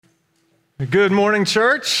Good morning,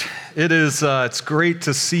 church. It's great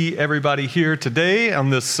to see everybody here today on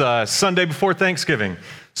this Sunday before Thanksgiving.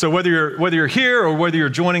 So whether you're here or whether you're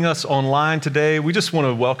joining us online today, we just want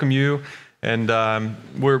to welcome you, and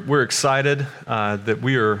we're excited that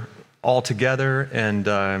we are all together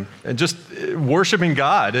and just worshiping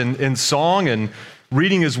God in song and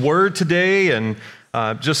reading His Word today, and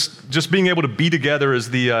just being able to be together as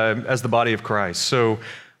the body of Christ. So.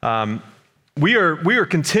 We are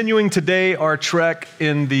continuing today our trek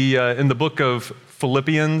in the book of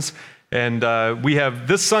Philippians, and we have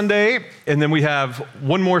this Sunday, and then we have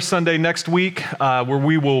one more Sunday next week where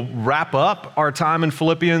we will wrap up our time in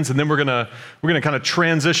Philippians, and then we're gonna kind of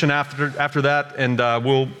transition after that, and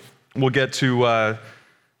we'll get to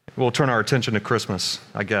we'll turn our attention to Christmas,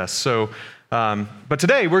 I guess. So. But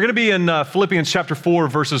today we're going to be in Philippians chapter 4,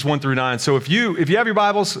 verses 1 through 9. So if you have your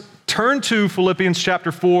Bibles, turn to Philippians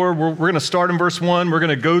chapter 4. We're going to start in verse 1. We're going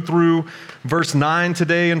to go through verse 9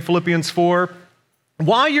 today in Philippians 4.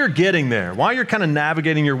 While you're getting there, while you're kind of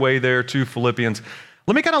navigating your way there to Philippians,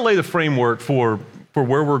 let me kind of lay the framework for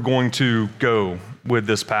where we're going to go with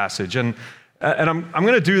this passage. And I'm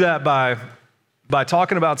going to do that by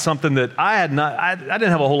talking about something that I didn't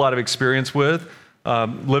have a whole lot of experience with.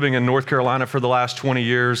 Living in North Carolina for the last 20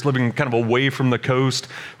 years, living kind of away from the coast.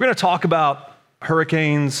 We're going to talk about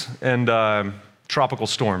hurricanes and tropical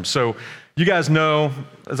storms. So you guys know,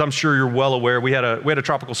 as I'm sure you're well aware, we had a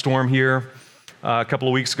tropical storm here a couple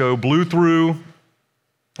of weeks ago, blew through, and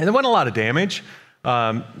there wasn't a lot of damage,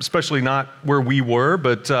 especially not where we were.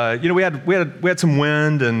 But we had some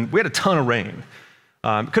wind and we had a ton of rain.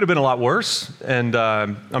 It could have been a lot worse, and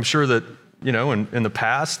I'm sure that. In the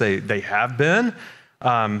past, they have been.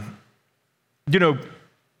 A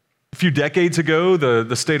few decades ago,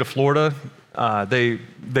 the state of Florida, they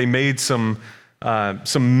made some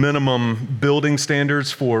minimum building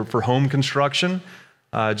standards for home construction,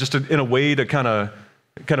 just in a way to kind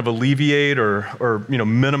of alleviate or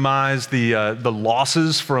minimize the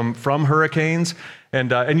losses from hurricanes.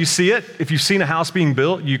 And you see it if you've seen a house being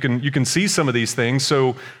built. You can see some of these things.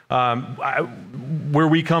 So where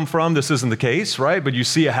we come from, this isn't the case, right? But you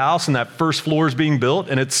see a house and that first floor is being built,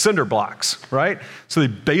 and it's cinder blocks, right? So they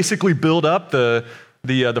basically build up the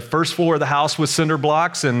first floor of the house with cinder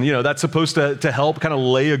blocks, and that's supposed to help kind of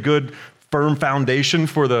lay a good firm foundation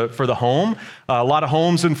for the home. A lot of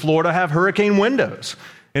homes in Florida have hurricane windows.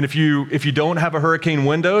 And if you don't have a hurricane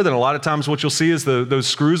window, then a lot of times what you'll see is those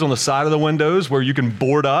screws on the side of the windows where you can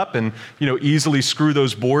board up and easily screw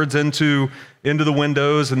those boards into the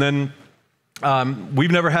windows. And then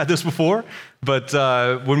we've never had this before, but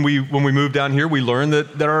when we moved down here, we learned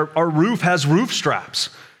that our roof has roof straps.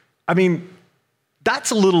 I mean,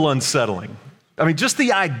 that's a little unsettling. I mean, just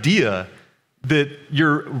the idea that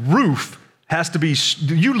your roof has to be,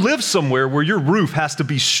 you live somewhere where your roof has to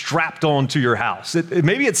be strapped onto your house.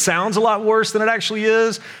 Maybe it sounds a lot worse than it actually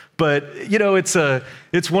is, but it's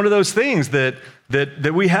one of those things that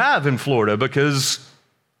we have in Florida, because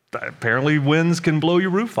apparently winds can blow your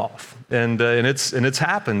roof off, and it's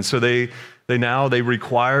happened. So they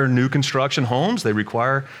require new construction homes. They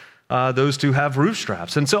require those to have roof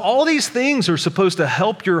straps, and so all these things are supposed to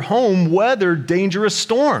help your home weather dangerous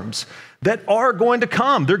storms that are going to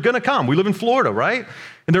come. They're going to come. We live in Florida, right?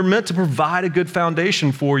 And they're meant to provide a good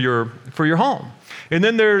foundation for your home. And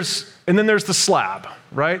then there's the slab,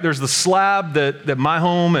 right? There's the slab that my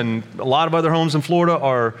home and a lot of other homes in Florida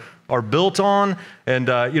are built on. And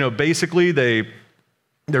basically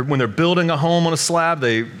when they're building a home on a slab,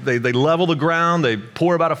 they level the ground. They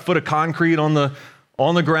pour about a foot of concrete on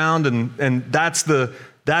the ground, and that's the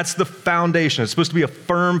foundation. It's supposed to be a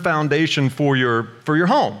firm foundation for your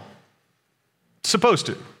home. Supposed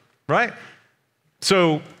to, right?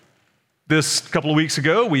 So this couple of weeks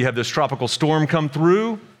ago, we had this tropical storm come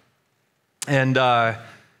through, and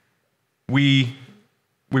we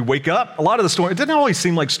wake up. A lot of the storm, it didn't always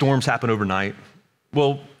seem like storms happen overnight.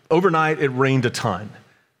 Well, overnight, it rained a ton.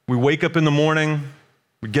 We wake up in the morning,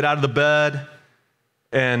 we get out of the bed,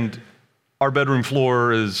 and our bedroom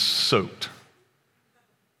floor is soaked.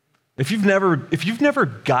 If you've never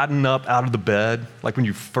gotten up out of the bed, like when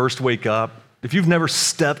you first wake up, if you've never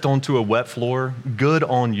stepped onto a wet floor, good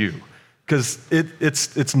on you, because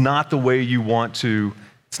it's not the way you want to.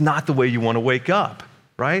 It's not the way you want to wake up,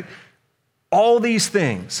 right? All these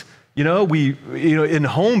things, in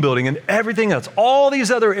home building and everything else, all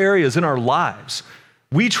these other areas in our lives,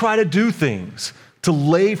 we try to do things to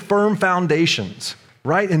lay firm foundations,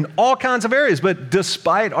 right? In all kinds of areas, but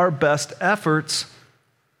despite our best efforts,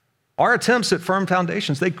 our attempts at firm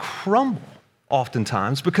foundations, they crumble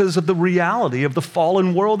oftentimes because of the reality of the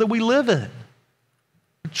fallen world that we live in.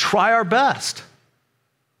 try our best.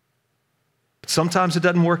 Sometimes it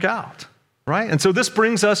doesn't work out, right? And so this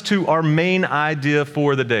brings us to our main idea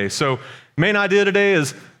for the day. So main idea today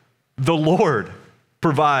is the Lord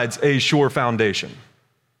provides a sure foundation,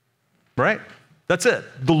 right? That's it.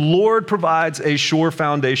 The Lord provides a sure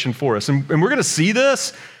foundation for us. And we're going to see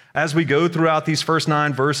this as we go throughout these first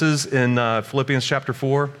 9 verses in Philippians chapter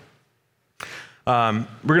 4. We're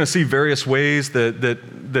going to see various ways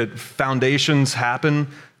that foundations happen,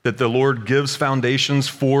 that the Lord gives foundations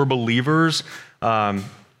for believers,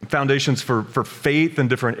 foundations for faith in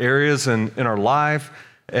different areas in our life.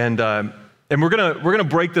 And we're gonna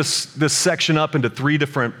break this section up into 3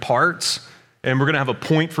 different parts, and we're gonna have a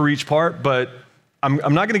point for each part, but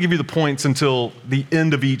I'm not gonna give you the points until the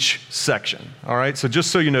end of each section, all right? So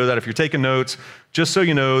just so you know that, if you're taking notes, just so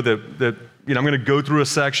you know that I'm gonna go through a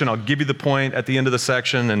section, I'll give you the point at the end of the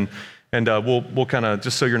section, and we'll kind of,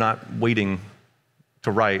 just so you're not waiting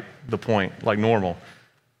to write the point like normal.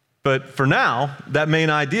 But for now, that main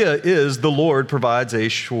idea is the Lord provides a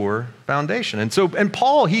sure foundation. And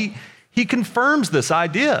Paul, he confirms this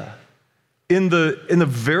idea in the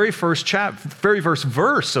very first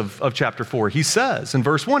verse of chapter 4. He says, in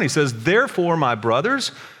verse 1, he says, "Therefore, my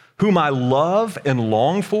brothers, whom I love and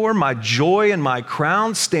long for, my joy and my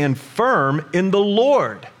crown, stand firm in the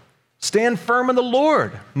Lord. Stand firm in the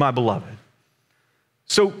Lord, my beloved."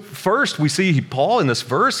 So first, we see Paul in this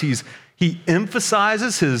verse, he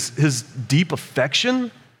emphasizes his deep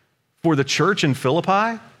affection for the church in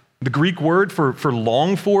Philippi. The Greek word for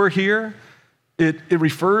long for here, it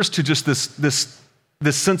refers to just this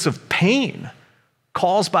sense of pain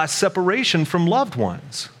caused by separation from loved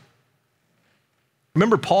ones.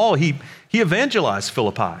 Remember, Paul, he evangelized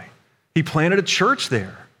Philippi. He planted a church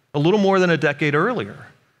there a little more than a decade earlier.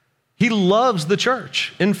 He loves the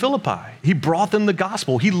church in Philippi. He brought them the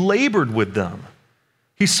gospel. He labored with them.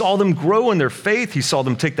 He saw them grow in their faith. He saw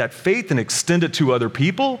them take that faith and extend it to other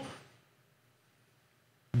people.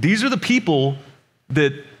 These are the people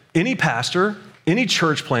that any pastor, any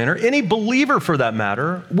church planter, any believer for that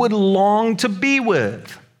matter, would long to be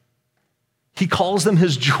with. He calls them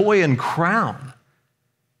his joy and crown.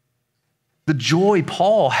 The joy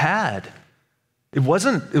Paul had, it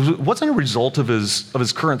wasn't a result of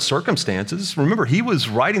his current circumstances. Remember, he was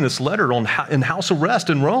writing this letter in house arrest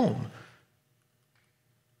in Rome.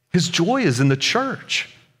 His joy is in the church.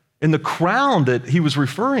 And the crown that he was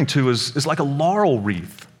referring to is like a laurel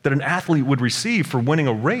wreath that an athlete would receive for winning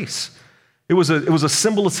a race. It was a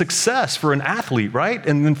symbol of success for an athlete, right?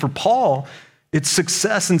 And then for Paul, it's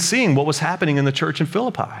success in seeing what was happening in the church in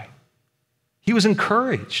Philippi. He was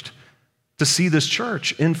encouraged to see this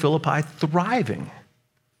church in Philippi thriving.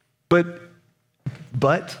 But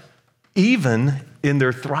even in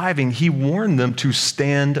their thriving, he warned them to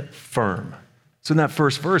stand firm. So in that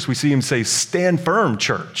first verse, we see him say, "Stand firm,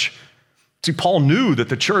 church." See, Paul knew that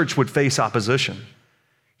the church would face opposition.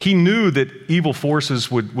 He knew that evil forces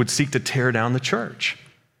would seek to tear down the church.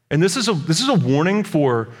 And this is a warning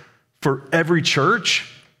for every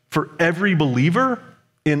church, for every believer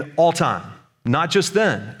in all time. Not just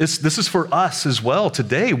then. This is for us as well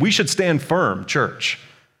today. We should stand firm, church.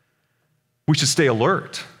 We should stay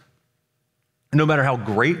alert. No matter how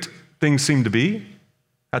great things seem to be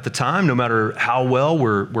at the time, no matter how well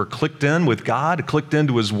we're clicked in with God, clicked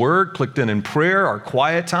into his word, clicked in prayer, our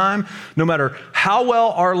quiet time, no matter how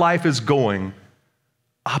well our life is going,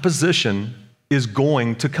 opposition is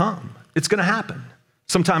going to come. It's going to happen.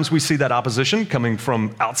 Sometimes we see that opposition coming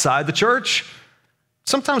from outside the church.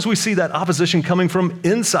 Sometimes we see that opposition coming from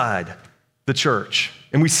inside the church.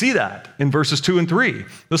 And we see that in verses 2 and 3.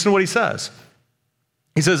 Listen to what he says.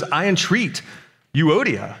 He says, "I entreat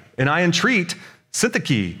Euodia and I entreat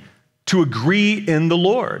Syntyche to agree in the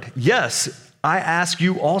Lord. Yes, I ask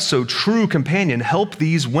you also, true companion, help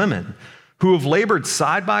these women who have labored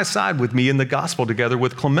side by side with me in the gospel together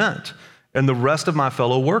with Clement and the rest of my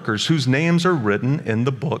fellow workers whose names are written in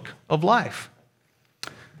the book of life."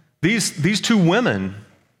 These 2 women,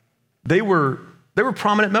 they were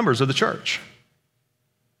prominent members of the church.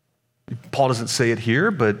 Paul doesn't say it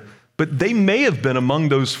here, but they may have been among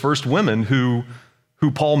those first women who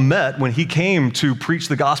Paul met when he came to preach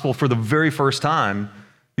the gospel for the very first time.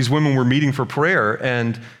 These women were meeting for prayer,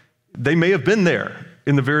 and they may have been there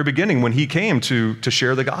in the very beginning when he came to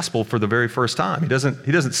share the gospel for the very first time. He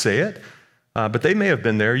doesn't say it, but they may have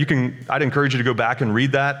been there. I'd encourage you to go back and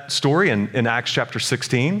read that story in Acts chapter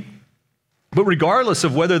 16. But regardless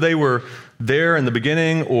of whether they were there in the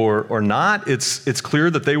beginning or not, it's clear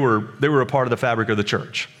that they were a part of the fabric of the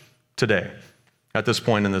church today, at this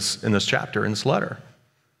point in this chapter, in this letter.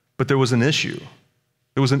 But there was an issue.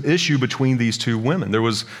 There was an issue between these two women. There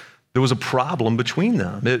was a problem between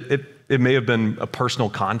them. It may have been a personal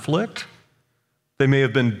conflict. They may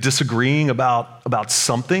have been disagreeing about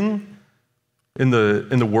something in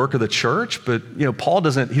the work of the church, but Paul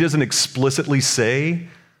doesn't explicitly say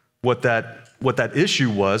what that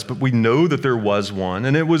issue was, but we know that there was one,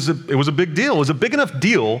 and it was a big deal. It was a big enough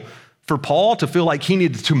deal for Paul to feel like he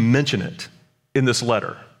needed to mention it in this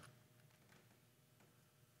letter.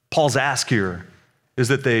 Paul's ask here is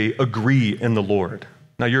that they agree in the Lord.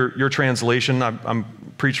 Now, your translation, I'm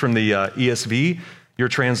preached from the ESV. Your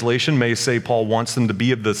translation may say Paul wants them to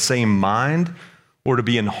be of the same mind or to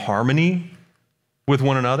be in harmony with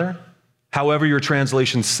one another. However your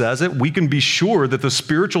translation says it, we can be sure that the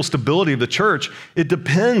spiritual stability of the church, it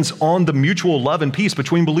depends on the mutual love and peace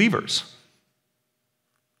between believers.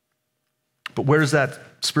 But where does that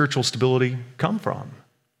spiritual stability come from?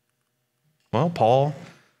 Well,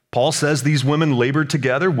 Paul says these women labored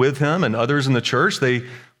together with him and others in the church. They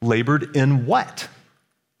labored in what?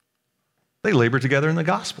 They labored together in the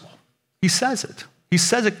gospel. He says it. He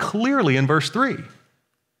says it clearly in verse 3.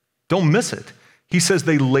 Don't miss it. He says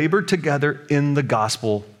they labored together in the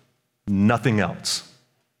gospel, nothing else.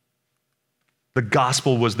 The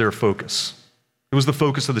gospel was their focus. It was the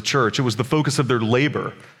focus of the church. It was the focus of their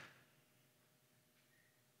labor.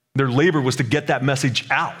 Their labor was to get that message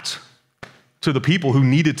out to the people who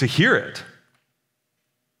needed to hear it.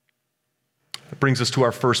 That brings us to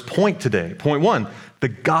our first point today. Point 1, the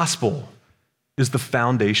gospel is the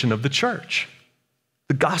foundation of the church.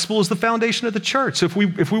 The gospel is the foundation of the church. So if we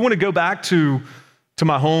want to go back to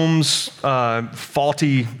my home's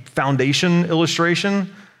faulty foundation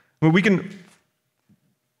illustration, I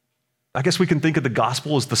guess we can think of the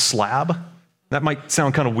gospel as the slab. That might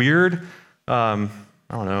sound kind of weird. I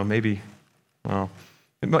don't know, maybe, well,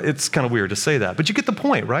 it's kind of weird to say that, but you get the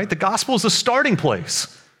point, right? The gospel is the starting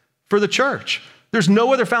place for the church. There's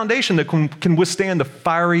no other foundation that can withstand the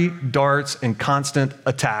fiery darts and constant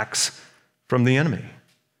attacks from the enemy.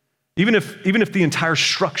 Even if the entire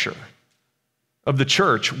structure of the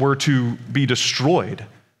church were to be destroyed,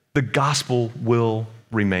 the gospel will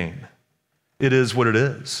remain. It is what it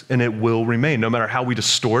is, and it will remain, no matter how we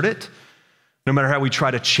distort it, no matter how we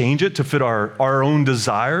try to change it to fit our own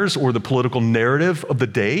desires or the political narrative of the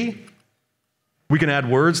day. We can add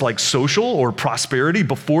words like social or prosperity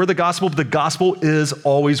before the gospel, but the gospel is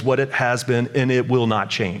always what it has been, and it will not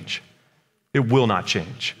change. It will not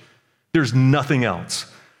change. There's nothing else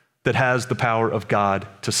that has the power of God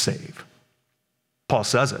to save. Paul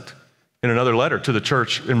says it in another letter to the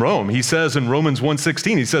church in Rome. He says in Romans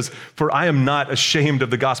 1:16, he says, "For I am not ashamed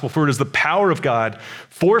of the gospel, for it is the power of God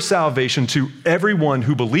for salvation to everyone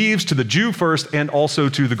who believes, to the Jew first and also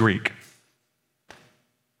to the Greek."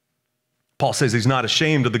 Paul says he's not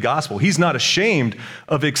ashamed of the gospel. He's not ashamed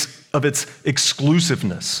of its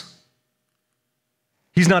exclusiveness.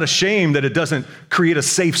 He's not ashamed that it doesn't create a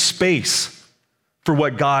safe space for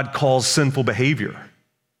what God calls sinful behavior.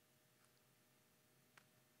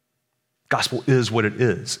 Gospel is what it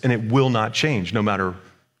is, and it will not change no matter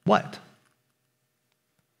what.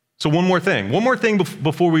 So one more thing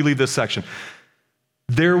before we leave this section.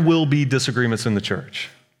 There will be disagreements in the church.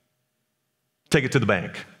 Take it to the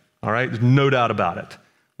bank, all right? There's no doubt about it.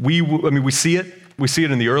 We see it. We see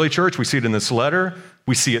it in the early church. We see it in this letter.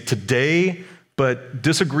 We see it today, but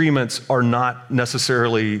disagreements are not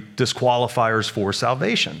necessarily disqualifiers for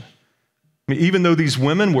salvation. Even though these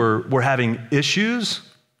women were having issues,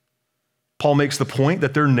 Paul makes the point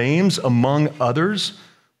that their names, among others,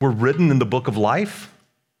 were written in the book of life.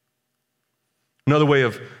 Another way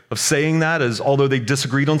of saying that is, although they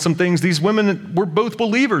disagreed on some things, these women were both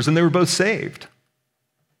believers and they were both saved.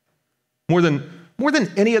 More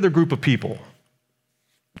than any other group of people,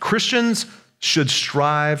 Christians should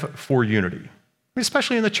strive for unity,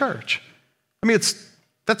 especially in the church.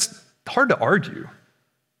 That's hard to argue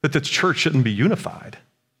that the church shouldn't be unified.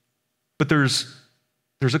 But there's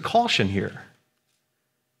a caution here.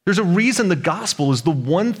 There's a reason the gospel is the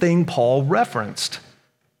one thing Paul referenced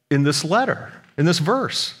in this letter, in this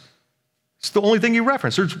verse. It's the only thing he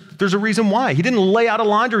referenced. There's a reason why. He didn't lay out a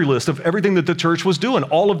laundry list of everything that the church was doing,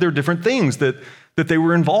 all of their different things that they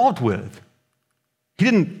were involved with.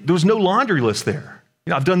 There was no laundry list there.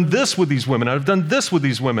 I've done this with these women. I've done this with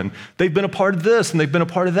these women. They've been a part of this and they've been a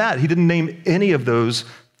part of that. He didn't name any of those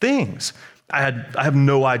things. I have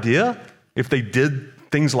no idea if they did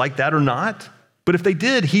things like that or not. But if they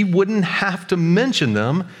did, he wouldn't have to mention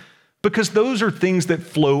them because those are things that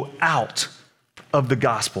flow out of the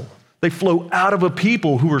gospel. They flow out of a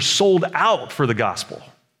people who are sold out for the gospel.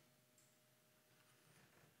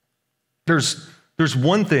 There's there's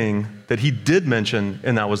one thing that he did mention,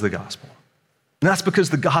 and that was the gospel. And that's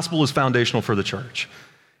because the gospel is foundational for the church.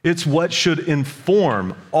 It's what should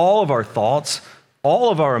inform all of our thoughts,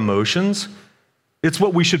 all of our emotions. It's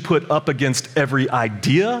what we should put up against every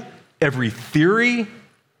idea, every theory.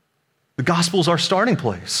 The gospel is our starting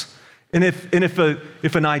place. And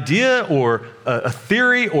if an idea or a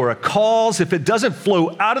theory or a cause, if it doesn't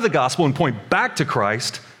flow out of the gospel and point back to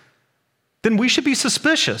Christ, then we should be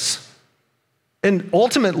suspicious. And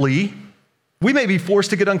ultimately, we may be forced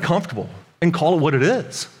to get uncomfortable and call it what it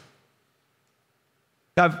is.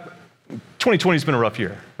 Now, 2020 has been a rough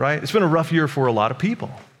year, right? It's been a rough year for a lot of people.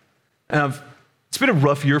 And it's been a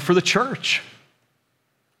rough year for the church.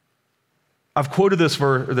 I've quoted this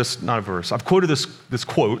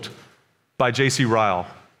quote by J.C. Ryle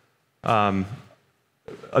a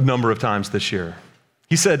number of times this year.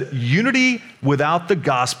 He said, "Unity without the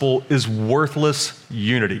gospel is worthless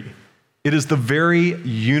unity. It is the very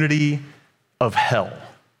unity of hell."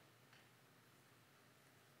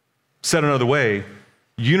 Said another way,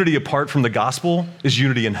 unity apart from the gospel is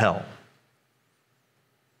unity in hell.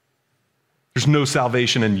 There's no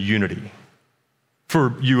salvation in unity.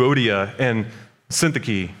 For Euodia and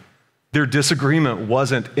Syntyche, their disagreement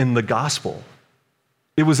wasn't in the gospel.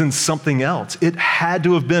 It was in something else. It had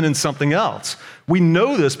to have been in something else. We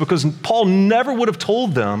know this because Paul never would have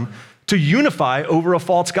told them to unify over a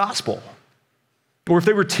false gospel, or if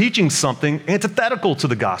they were teaching something antithetical to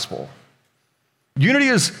the gospel. Unity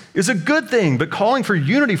is a good thing, but calling for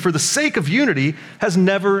unity for the sake of unity has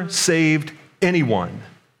never saved anyone.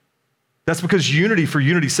 That's because unity for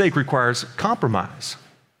unity's sake requires compromise.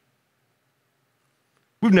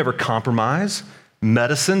 We've never compromised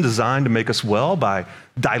medicine designed to make us well by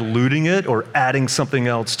diluting it or adding something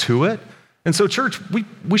else to it. And so, church,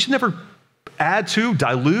 we should never add to,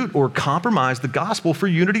 dilute, or compromise the gospel for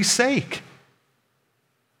unity's sake.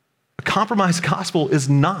 A compromised gospel is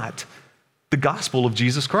not the gospel of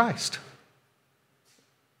Jesus Christ.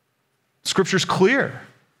 Scripture's clear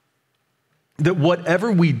that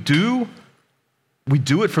whatever we do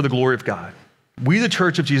it for the glory of God. We, the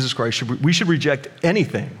church of Jesus Christ, we should reject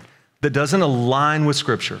anything that doesn't align with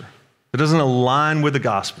Scripture, that doesn't align with the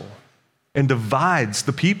gospel, and divides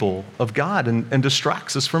the people of God and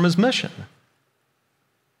distracts us from his mission.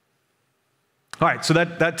 All right, so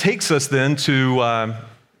that takes us then to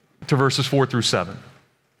verses 4 through 7.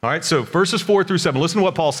 All right, so verses 4 through 7, listen to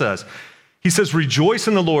what Paul says. He says, "Rejoice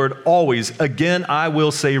in the Lord always. Again, I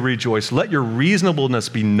will say rejoice. Let your reasonableness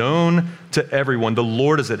be known to everyone. The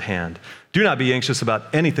Lord is at hand. Do not be anxious about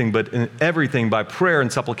anything, but in everything by prayer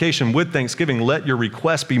and supplication with thanksgiving, let your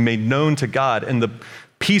requests be made known to God. And the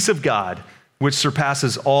peace of God, which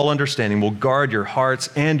surpasses all understanding, will guard your hearts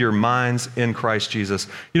and your minds in Christ Jesus."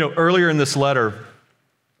 You know, earlier in this letter,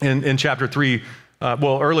 in chapter 3,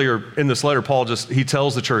 earlier in this letter, Paul he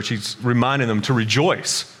tells the church, he's reminding them to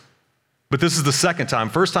rejoice. But this is the second time.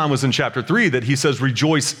 First time was in chapter 3 that he says,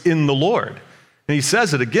 "Rejoice in the Lord." And he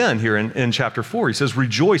says it again here in chapter 4. He says,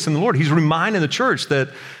 "Rejoice in the Lord." He's reminding the church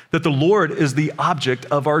that the Lord is the object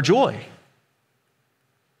of our joy.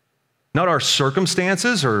 Not our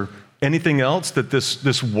circumstances or anything else that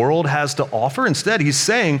this world has to offer. Instead, he's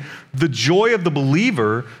saying the joy of the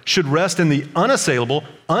believer should rest in the unassailable,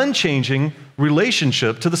 unchanging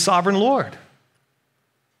relationship to the sovereign Lord.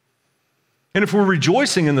 And if we're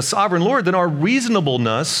rejoicing in the sovereign Lord, then our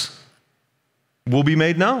reasonableness will be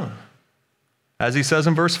made known, as he says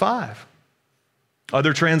in verse 5.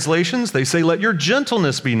 Other translations, they say, "Let your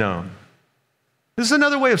gentleness be known." This is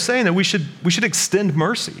another way of saying that we should extend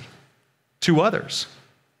mercy to others.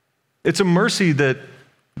 It's a mercy that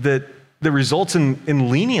results in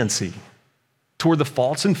leniency toward the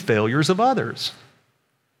faults and failures of others.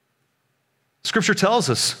 Scripture tells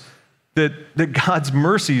us that God's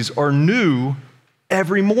mercies are new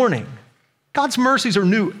every morning. God's mercies are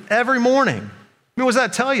new every morning. I mean, what does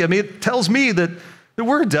that tell you? I mean, it tells me that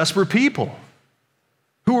we're a desperate people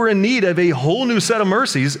who are in need of a whole new set of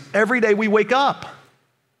mercies every day we wake up.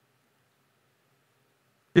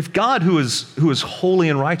 If God, who is holy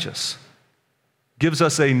and righteous, gives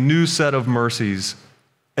us a new set of mercies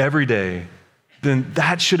every day, then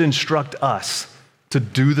that should instruct us to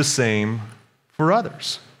do the same for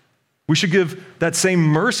others. We should give that same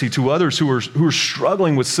mercy to others who are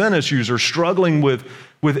struggling with sin issues or struggling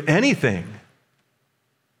with anything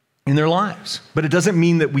in their lives. But it doesn't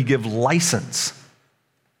mean that we give license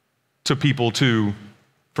to people to,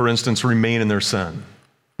 for instance, remain in their sin.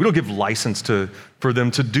 We don't give license for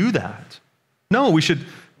them to do that. No, we should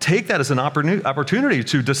take that as an opportunity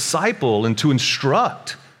to disciple and to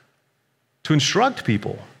instruct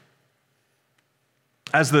people.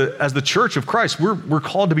 as the church of Christ, we're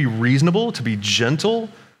called to be reasonable, to be gentle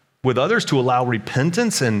with others, to allow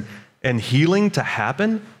repentance and healing to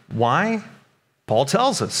happen. Why? Paul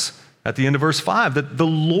tells us at the end of verse 5 that the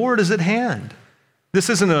Lord is at hand. This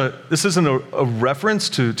isn't a reference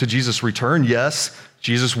to Jesus' return. Yes,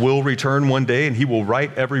 Jesus will return one day and he will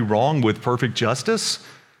right every wrong with perfect justice.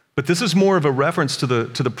 But this is more of a reference to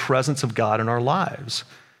the presence of God in our lives.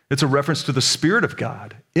 It's a reference to the Spirit of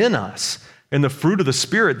God in us and the fruit of the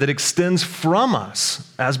Spirit that extends from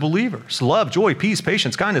us as believers. Love, joy, peace,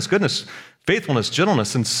 patience, kindness, goodness, faithfulness,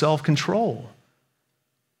 gentleness, and self-control.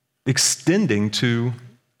 Extending to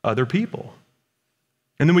other people.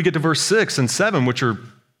 And then we get to verse 6 and 7,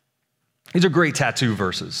 these are great tattoo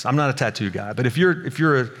verses. I'm not a tattoo guy, but if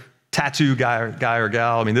you're a tattoo guy or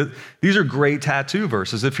gal, I mean, these are great tattoo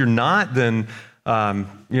verses. If you're not, then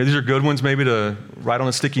these are good ones maybe to write on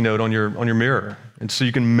a sticky note on your mirror, and so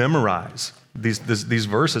you can memorize these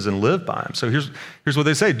verses and live by them. So here's what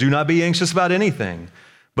they say: do not be anxious about anything,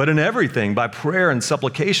 but in everything, by prayer and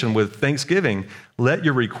supplication with thanksgiving, let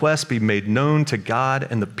your requests be made known to God,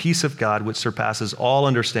 and the peace of God, which surpasses all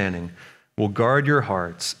understanding, will guard your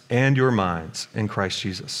hearts and your minds in Christ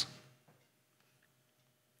Jesus.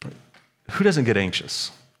 Who doesn't get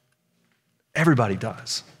anxious? Everybody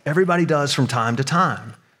does. Everybody does from time to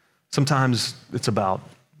time. Sometimes it's about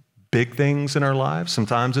big things in our lives.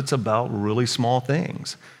 Sometimes it's about really small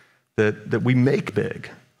things that we make big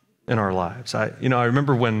in our lives. I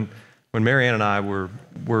remember when Marianne and I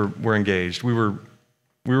were engaged. We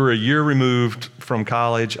were a year removed from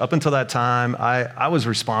college. Up until that time, I was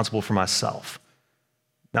responsible for myself.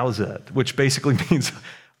 That was it, which basically means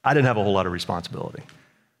I didn't have a whole lot of responsibility.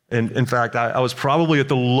 And in fact, I was probably at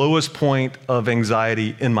the lowest point of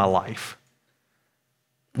anxiety in my life.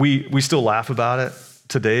 We still laugh about it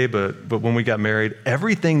today, but when we got married,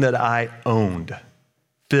 everything that I owned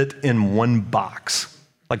fit in one box.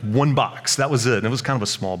 Like one box, that was it. And it was kind of a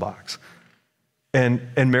small box. And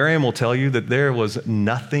Miriam will tell you that there was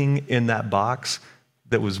nothing in that box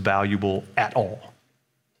that was valuable at all.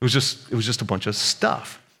 It was just a bunch of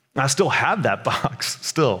stuff. And I still have that box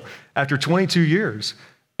still. After 22 years,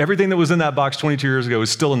 everything that was in that box 22 years ago is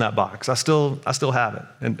still in that box. I still have it.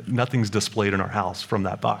 And nothing's displayed in our house from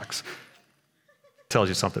that box. Tells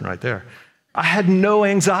you something right there. I had no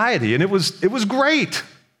anxiety, and it was great.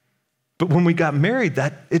 But when we got married,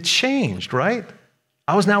 it changed, right?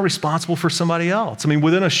 I was now responsible for somebody else. I mean,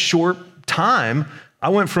 within a short time, I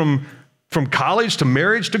went from college to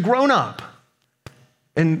marriage to grown up.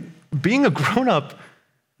 And being a grown up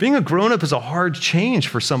is a hard change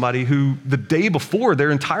for somebody who the day before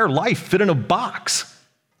their entire life fit in a box.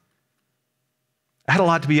 I had a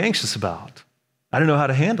lot to be anxious about. I didn't know how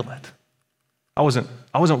to handle it. I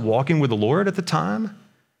wasn't walking with the Lord at the time,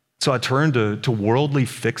 so I turned to worldly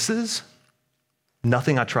fixes.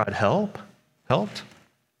 Nothing I tried helped.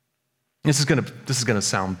 This is gonna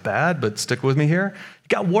sound bad, but stick with me here. It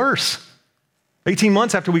got worse. 18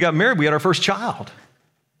 months after we got married, we had our first child.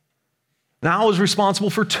 Now I was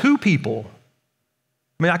responsible for 2 people.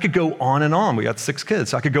 I mean, I could go on and on. We got 6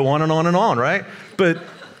 kids, so I could go on and on and on, right? But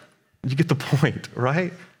you get the point,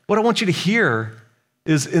 right? What I want you to hear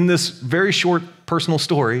is in this very short personal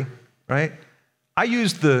story, right? I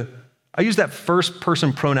used that first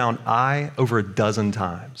person pronoun I over a dozen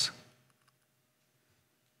times.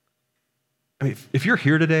 I mean, if you're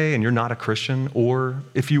here today and you're not a Christian, or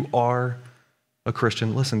if you are a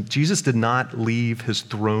Christian, listen, Jesus did not leave his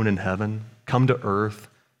throne in heaven, come to earth,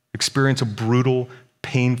 experience a brutal,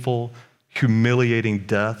 painful, humiliating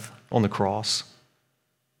death on the cross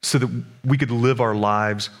so that we could live our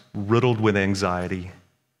lives riddled with anxiety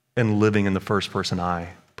and living in the first person I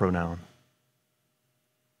pronoun.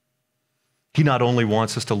 He not only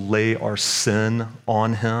wants us to lay our sin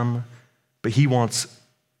on him, but he wants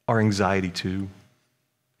our anxiety too.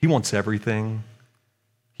 He wants everything.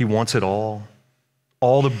 He wants it all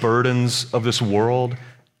the burdens of this world,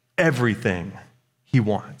 everything he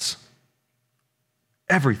wants.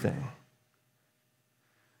 Everything.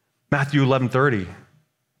 Matthew 11:30,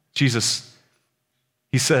 Jesus,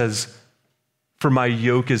 he says, "For my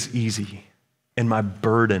yoke is easy and my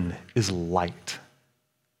burden is light."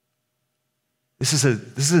 This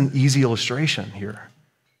is an easy illustration here.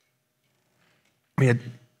 I mean,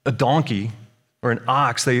 a donkey or an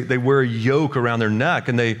ox, they wear a yoke around their neck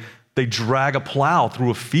and they drag a plow through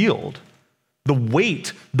a field. The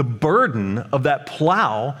weight, the burden of that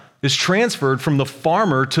plow is transferred from the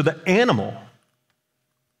farmer to the animal.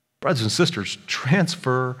 Brothers and sisters,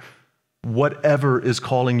 transfer whatever is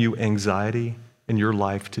calling you anxiety in your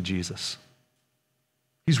life to Jesus.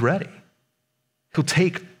 He's ready. He'll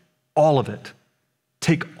take all of it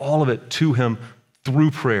Take all of it to him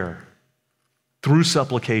through prayer, through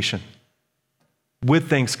supplication, with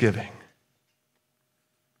thanksgiving,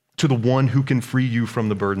 to the one who can free you from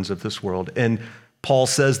the burdens of this world. And Paul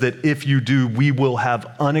says that if you do, we will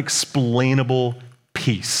have unexplainable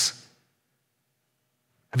peace.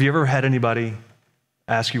 Have you ever had anybody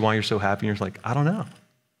ask you why you're so happy? And you're like, I don't know.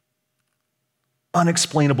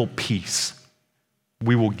 Unexplainable peace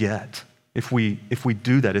we will get if we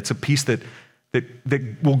do that. It's a peace that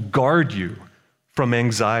will guard you from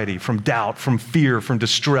anxiety, from doubt, from fear, from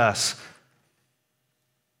distress.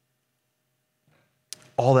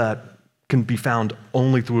 All that can be found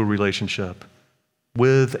only through a relationship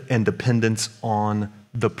with and dependence on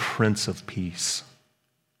the Prince of Peace.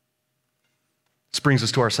 This brings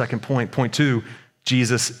us to our second point. Point 2,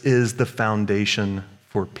 Jesus is the foundation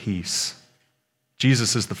for peace.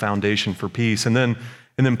 Jesus is the foundation for peace. And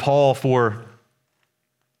then Paul, for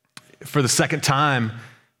the second time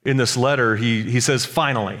in this letter, he says,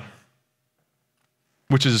 finally,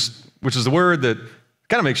 which is the word that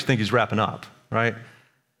kind of makes you think he's wrapping up, right?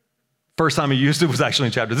 First time he used it was actually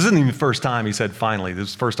in chapter. This isn't even the first time he said finally.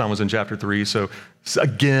 This first time was in chapter 3. So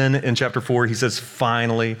again, in chapter 4, he says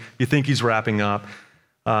finally. You think he's wrapping up.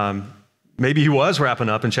 Maybe he was wrapping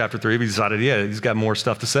up in chapter 3, but he decided, he's got more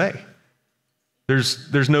stuff to say.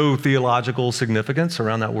 There's no theological significance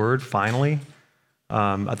around that word, finally.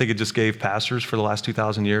 I think it just gave pastors for the last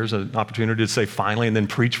 2,000 years an opportunity to say finally and then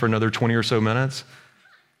preach for another 20 or so minutes.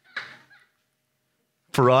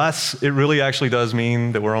 For us, it really actually does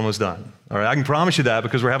mean that we're almost done. All right, I can promise you that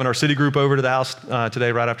because we're having our city group over to the house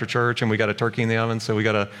today right after church, and we got a turkey in the oven, so we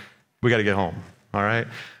got to get home. All right,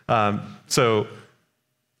 so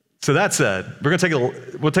that said, we'll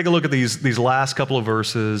take a look at these last couple of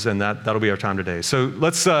verses, and that'll be our time today. So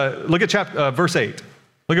let's look at verse 8.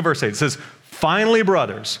 Look at verse 8. It says, "Finally,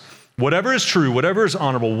 brothers, whatever is true, whatever is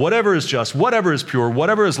honorable, whatever is just, whatever is pure,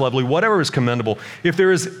 whatever is lovely, whatever is commendable, if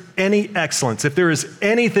there is any excellence, if there is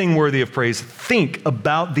anything worthy of praise, think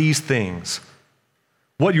about these things.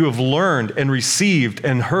 What you have learned and received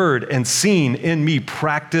and heard and seen in me,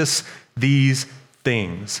 practice these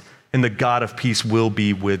things, and the God of peace will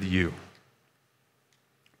be with you."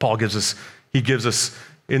 Paul gives us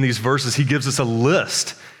in these verses, he gives us a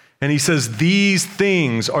list, and he says these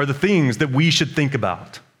things are the things that we should think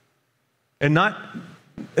about. And not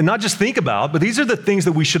just think about, but these are the things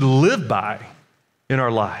that we should live by in our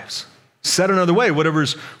lives. Said another way,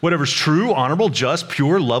 whatever's true, honorable, just,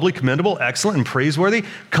 pure, lovely, commendable, excellent, and praiseworthy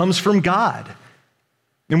comes from God.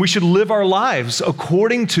 And we should live our lives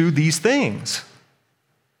according to these things.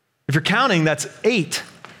 If you're counting, that's 8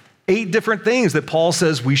 different things that Paul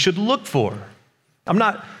says we should look for. I'm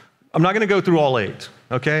not going to go through all 8,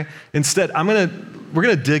 okay? Instead, we're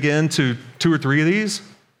going to dig into 2 or 3 of these.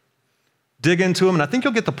 Dig into them, and I think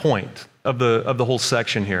you'll get the point of the whole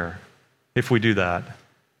section here if we do that.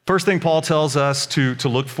 First thing Paul tells us to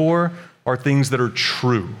look for are things that are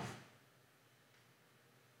true.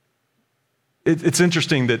 It's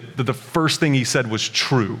interesting that the first thing he said was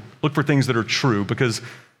true. Look for things that are true, because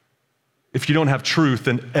if you don't have truth,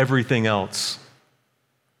 then everything else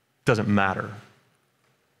doesn't matter.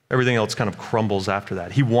 Everything else kind of crumbles after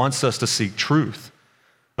that. He wants us to seek truth.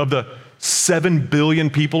 Of the 7 billion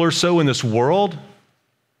people or so in this world,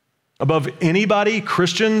 above anybody,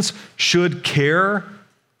 Christians should care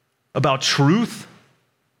about truth.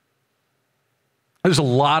 There's a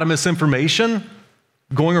lot of misinformation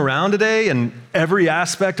going around today in every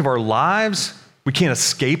aspect of our lives. We can't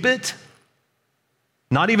escape it.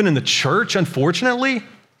 Not even in the church, unfortunately.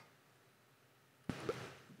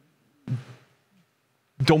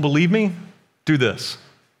 Don't believe me? Do this.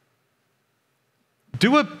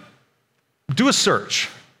 Do a search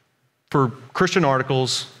for Christian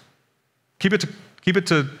articles. Keep it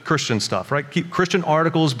to Christian stuff, right? Keep Christian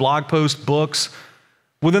articles, blog posts, books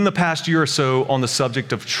within the past year or so on the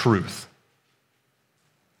subject of truth.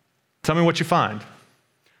 Tell me what you find.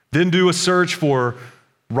 Then do a search for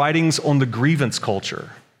writings on the grievance culture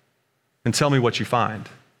and tell me what you find.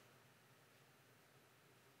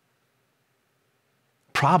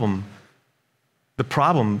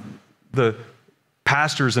 The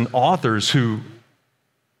pastors and authors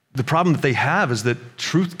the problem that they have is that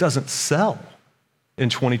truth doesn't sell in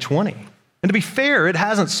 2020. And to be fair, it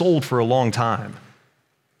hasn't sold for a long time.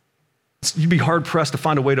 You'd be hard pressed to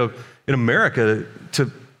find a way in America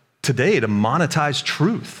today to monetize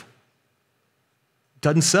truth. It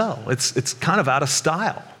doesn't sell. It's kind of out of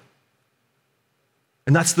style.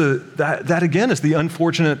 And that again is the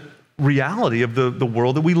unfortunate reality of the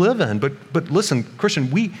world that we live in. But listen,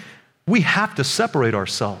 Christian, we have to separate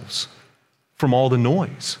ourselves from all the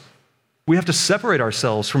noise. We have to separate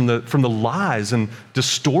ourselves from the lies and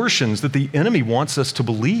distortions that the enemy wants us to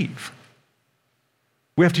believe.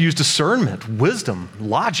 We have to use discernment, wisdom,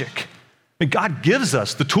 logic. And God gives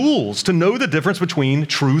us the tools to know the difference between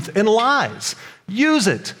truth and lies. Use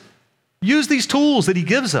it. Use these tools that he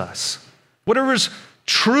gives us. Whatever is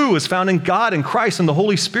true is found in God and Christ and the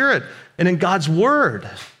Holy Spirit and in God's word.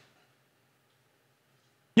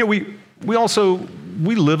 You know, we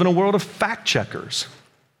live in a world of fact checkers.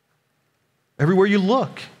 Everywhere you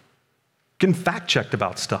look, getting fact checked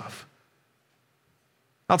about stuff.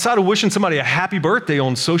 Outside of wishing somebody a happy birthday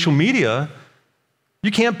on social media,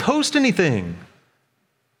 you can't post anything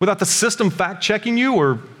without the system fact checking you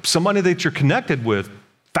or somebody that you're connected with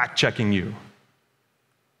fact checking you.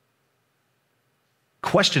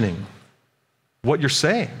 Questioning what you're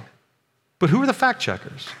saying. But who are the fact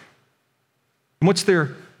checkers? And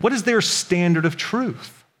what is their standard of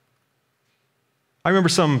truth? I remember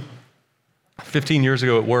some 15 years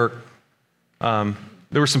ago at work,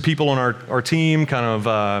 there were some people on our team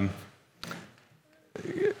kind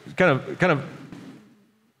of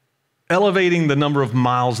elevating the number of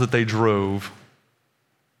miles that they drove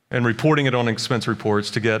and reporting it on expense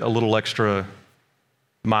reports to get a little extra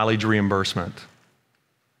mileage reimbursement.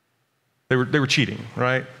 They were cheating,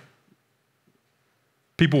 right?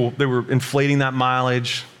 They were inflating that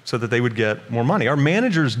mileage so that they would get more money. Our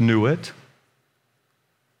managers knew it.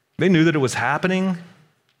 They knew that it was happening.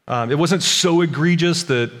 It wasn't so egregious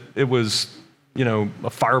that it was, a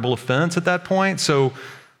fireable offense at that point. So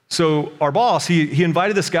our boss, he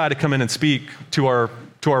invited this guy to come in and speak to our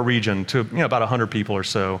region, to about 100 people or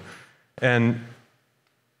so, and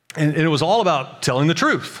it was all about telling the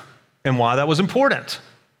truth and why that was important.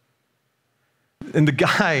 And the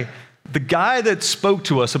guy that spoke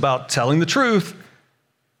to us about telling the truth,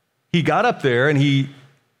 he got up there and he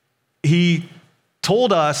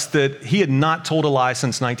told us that he had not told a lie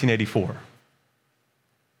since 1984.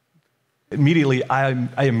 I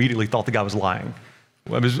immediately thought the guy was lying.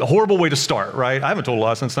 It was a horrible way to start, right? I haven't told a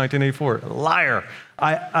lie since 1984. Liar.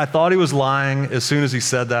 I thought he was lying as soon as he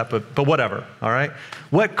said that, but whatever, all right?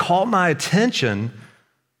 What caught my attention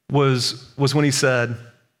was when he said,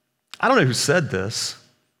 I don't know who said this,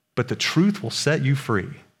 but the truth will set you free.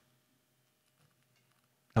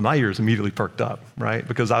 And my ears immediately perked up, right?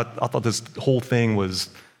 Because I thought this whole thing was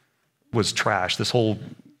trash. This whole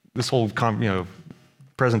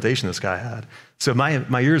presentation this guy had. So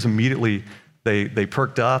my ears immediately they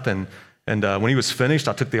perked up, and when he was finished,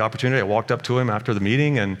 I took the opportunity. I walked up to him after the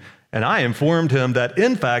meeting, and I informed him that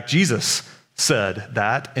in fact Jesus said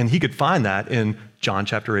that, and he could find that in John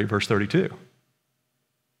chapter 8, verse 32.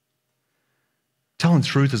 Telling the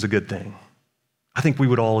truth is a good thing. I think we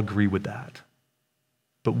would all agree with that.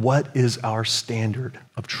 But what is our standard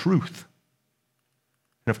of truth?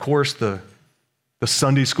 And of course, the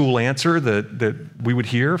Sunday school answer that we would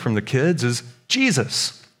hear from the kids is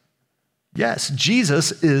Jesus. Yes,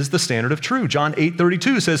 Jesus is the standard of truth. John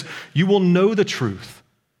 8:32 says, you will know the truth,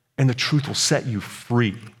 and the truth will set you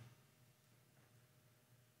free.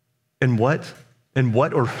 And what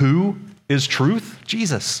or who is truth?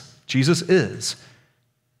 Jesus. Jesus is.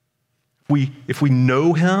 If we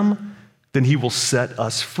know him, then he will set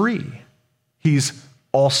us free. He's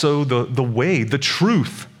also the way, the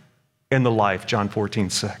truth, and the life, John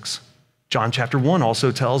 14:6. John chapter 1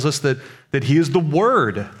 also tells us that he is the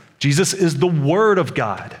Word. Jesus is the Word of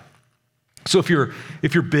God. So if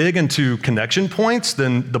you're big into connection points,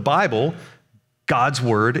 then the Bible, God's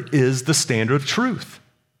Word, is the standard of truth.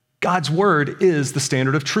 God's Word is the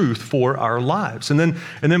standard of truth for our lives. And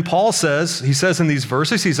then Paul says in these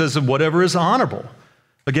verses, he says, whatever is honorable.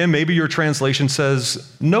 Again, maybe your translation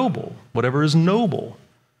says noble, whatever is noble.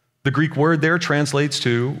 The Greek word there translates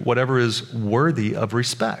to whatever is worthy of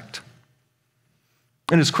respect.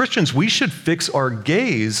 And as Christians, we should fix our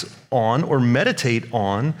gaze on or meditate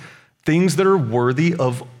on things that are worthy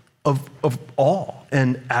of awe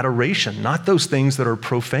and adoration, not those things that are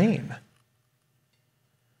profane.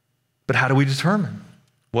 But how do we determine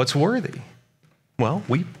what's worthy? Well,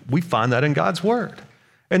 we find that in God's Word.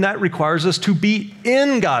 And that requires us to be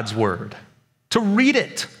in God's Word, to read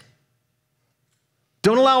it.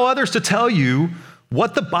 Don't allow others to tell you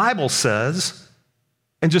what the Bible says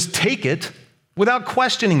and just take it without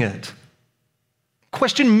questioning it.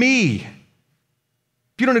 Question me.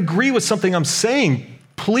 If you don't agree with something I'm saying,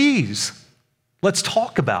 please, let's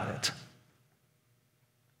talk about it.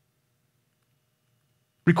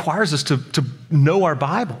 Requires us to know our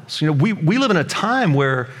Bibles. We live in a time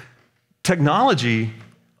where technology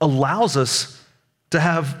allows us to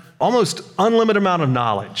have almost unlimited amount of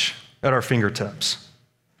knowledge at our fingertips.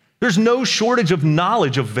 There's no shortage of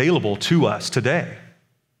knowledge available to us today.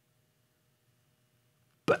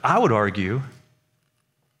 But I would argue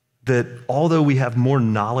that although we have more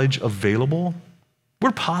knowledge available,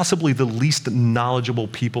 we're possibly the least knowledgeable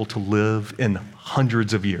people to live in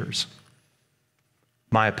hundreds of years.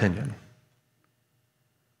 My opinion.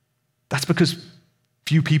 That's because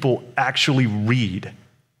few people actually read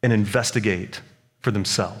and investigate for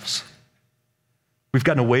themselves. We've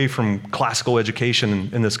gotten away from classical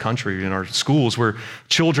education in this country, in our schools, where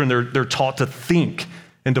children, they're taught to think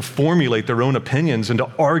and to formulate their own opinions and to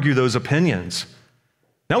argue those opinions.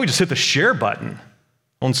 Now we just hit the share button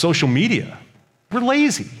on social media. We're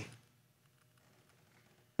lazy.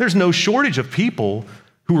 There's no shortage of people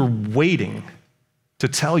who are waiting to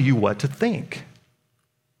tell you what to think.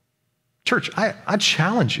 Church, I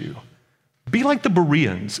challenge you. Be like the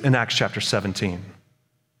Bereans in Acts chapter 17.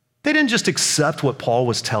 They didn't just accept what Paul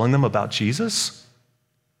was telling them about Jesus.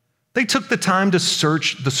 They took the time to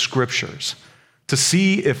search the scriptures to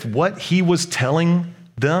see if what he was telling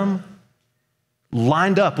them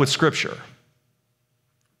lined up with scripture.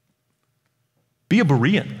 Be a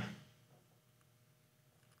Berean.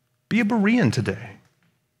 Be a Berean today.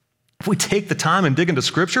 If we take the time and dig into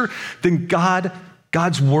scripture, then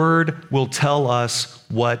God's word will tell us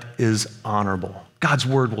what is honorable. God's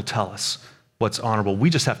word will tell us what's honorable. We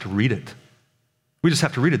just have to read it. We just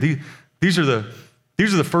have to read it. These are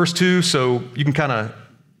the first two, so you can kind of,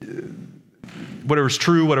 whatever's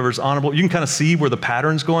true, whatever's honorable, you can kind of see where the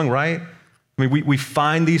pattern's going, right? I mean, we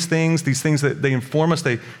find these things that they inform us,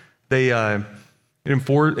 they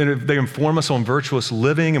inform us on virtuous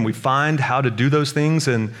living, and we find how to do those things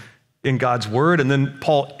in God's word. And then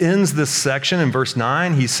Paul ends this section in verse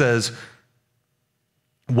 9. He says,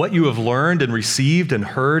 what you have learned and received and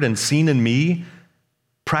heard and seen in me,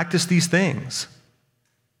 practice these things,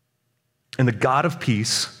 and the God of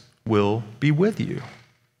peace will be with you.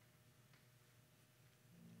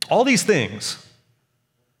 All these things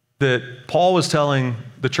that Paul was telling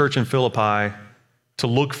the church in Philippi to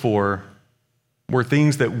look for were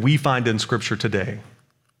things that we find in Scripture today.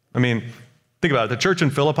 I mean, think about it. The church in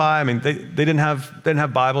Philippi, I mean, they didn't have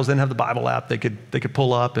Bibles, they didn't have the Bible app they could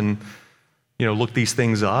pull up and look these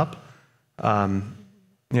things up.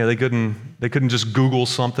 They couldn't just Google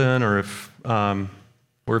something, or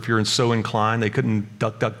if you're so inclined, they couldn't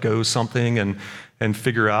DuckDuckGo something and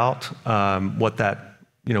figure out what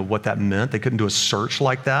that meant. They couldn't do a search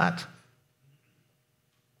like that,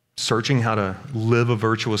 searching how to live a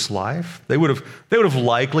virtuous life. They would have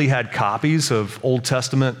likely had copies of Old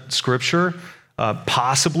Testament scripture.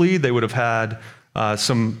 Possibly they would have had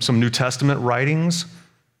some New Testament writings,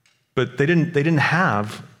 but they didn't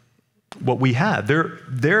have what we had.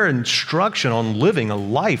 Their instruction on living a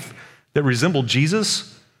life that resembled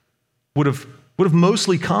Jesus would have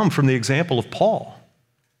mostly come from the example of Paul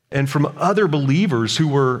and from other believers who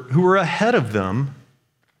were ahead of them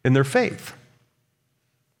in their faith.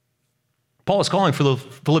 Paul is calling for the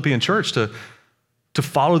Philippian church to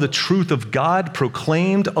follow the truth of God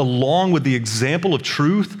proclaimed along with the example of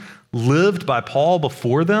truth lived by Paul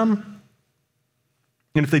before them.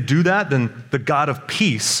 And if they do that, then the God of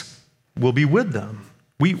peace will be with them.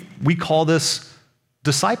 We call this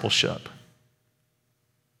discipleship.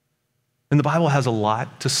 And the Bible has a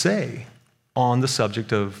lot to say on the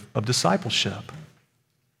subject of discipleship.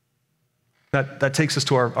 That takes us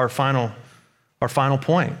to our final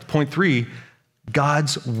point. Point 3,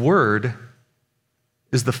 God's word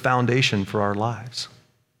is the foundation for our lives.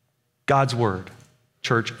 God's word,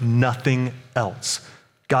 church, nothing else.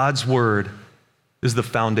 God's word is the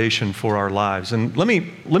foundation for our lives. And let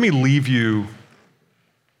me leave you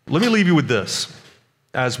with this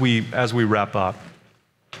as we wrap up.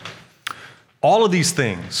 All of these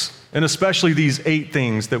things, and especially these 8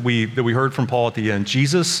 things that we heard from Paul at the end,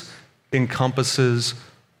 Jesus encompasses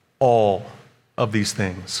all of these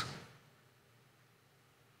things.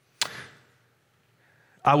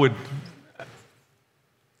 I would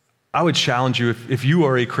challenge you, if you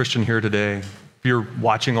are a Christian here today, if you're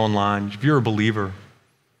watching online, if you're a believer,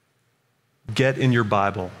 get in your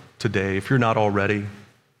Bible today. If you're not already,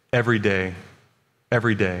 every day,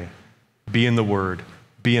 be in the Word,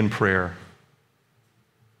 be in prayer.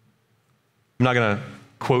 I'm not going to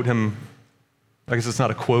quote him. I guess it's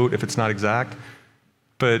not a quote if it's not exact,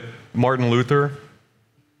 but Martin Luther,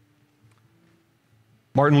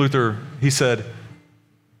 he said,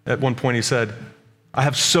 at one point he said, I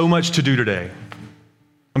have so much to do today.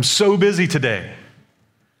 I'm so busy today.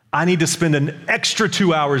 I need to spend an extra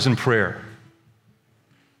 2 hours in prayer.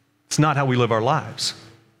 It's not how we live our lives.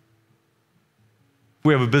 If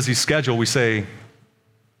we have a busy schedule, we say,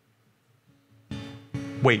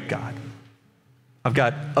 wait, God, I've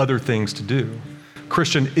got other things to do.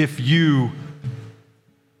 Christian, if you're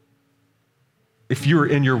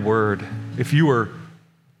in your word, if you are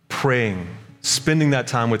praying, spending that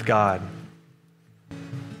time with God,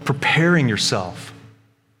 preparing yourself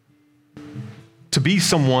to be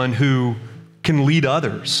someone who can lead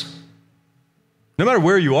others. No matter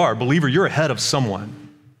where you are, believer, you're ahead of someone.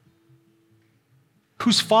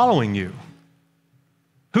 Who's following you?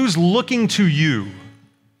 Who's looking to you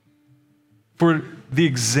for the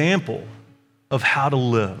example of how to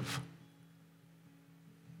live?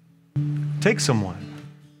 Take someone.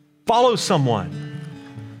 Follow someone.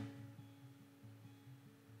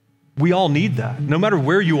 We all need that. No matter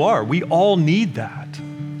where you are, we all need that.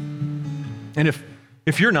 And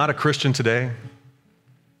if you're not a Christian today,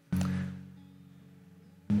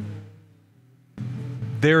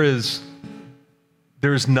 there's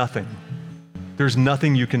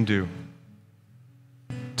nothing you can do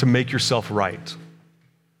to make yourself right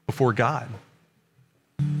before God.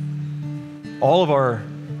 All of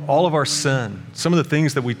our sin, some of the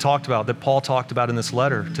things that we talked about, that Paul talked about in this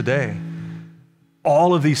letter today,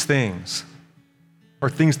 all of these things are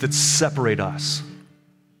things that separate us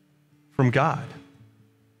from God.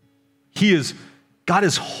 God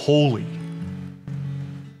is holy.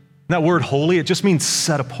 And that word holy, it just means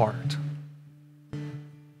set apart.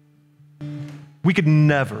 We could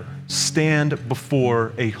never stand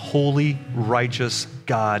before a holy, righteous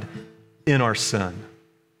God in our sin,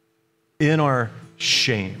 in our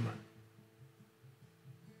shame.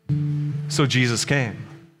 So Jesus came.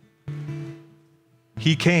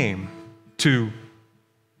 He came to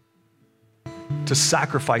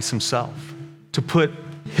sacrifice himself, to put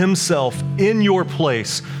himself in your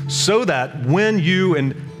place so that when you,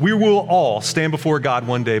 and we will all stand before God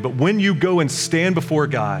one day, but when you go and stand before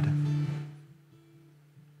God,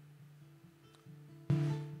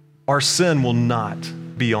 our sin will not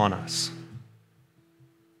be on us.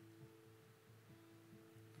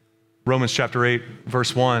 Romans chapter 8,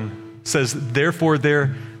 verse 1 says, therefore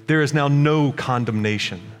there is now no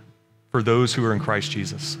condemnation for those who are in Christ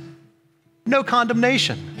Jesus. No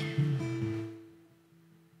condemnation.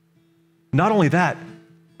 Not only that,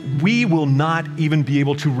 we will not even be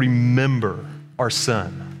able to remember our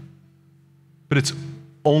sin. But it's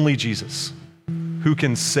only Jesus who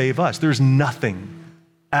can save us. There's nothing,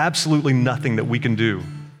 absolutely nothing that we can do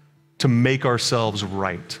to make ourselves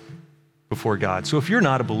right before God. So if you're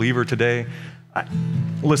not a believer today,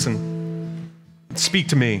 listen, speak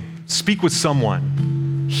to me. Speak with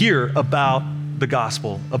someone. Hear about the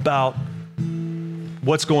gospel, about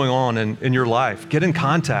what's going on in your life. Get in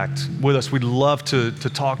contact with us. We'd love to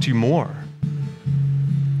talk to you more.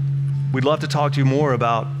 We'd love to talk to you more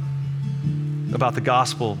about the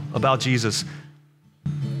gospel, about Jesus,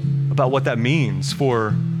 about what that means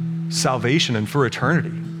for salvation and for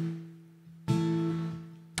eternity.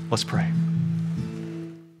 Let's pray.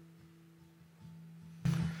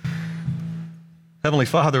 Heavenly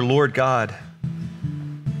Father, Lord God,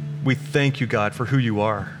 we thank you, God, for who you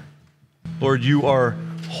are. Lord, you are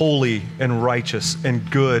holy and righteous and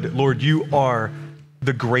good. Lord, you are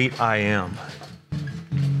the great I am.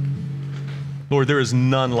 Lord, there is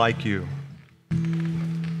none like you.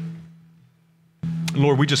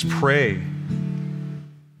 Lord, we just pray,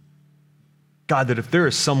 God, that if there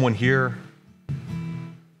is someone here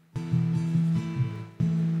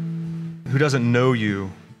who doesn't know you,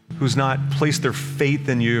 who's not placed their faith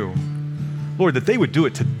in you, Lord, that they would do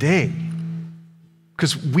it today,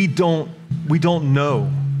 because we don't know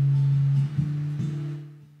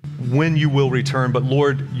when you will return, but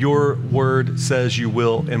Lord, your word says you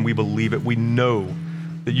will, and we believe it. We know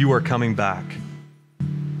that you are coming back.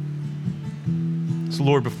 So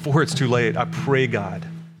Lord, before it's too late, I pray, God,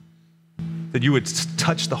 that you would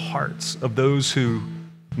touch the hearts of those who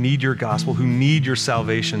need your gospel, who need your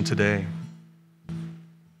salvation today.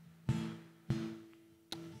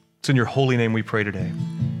 It's in your holy name we pray today.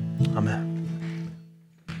 Amen.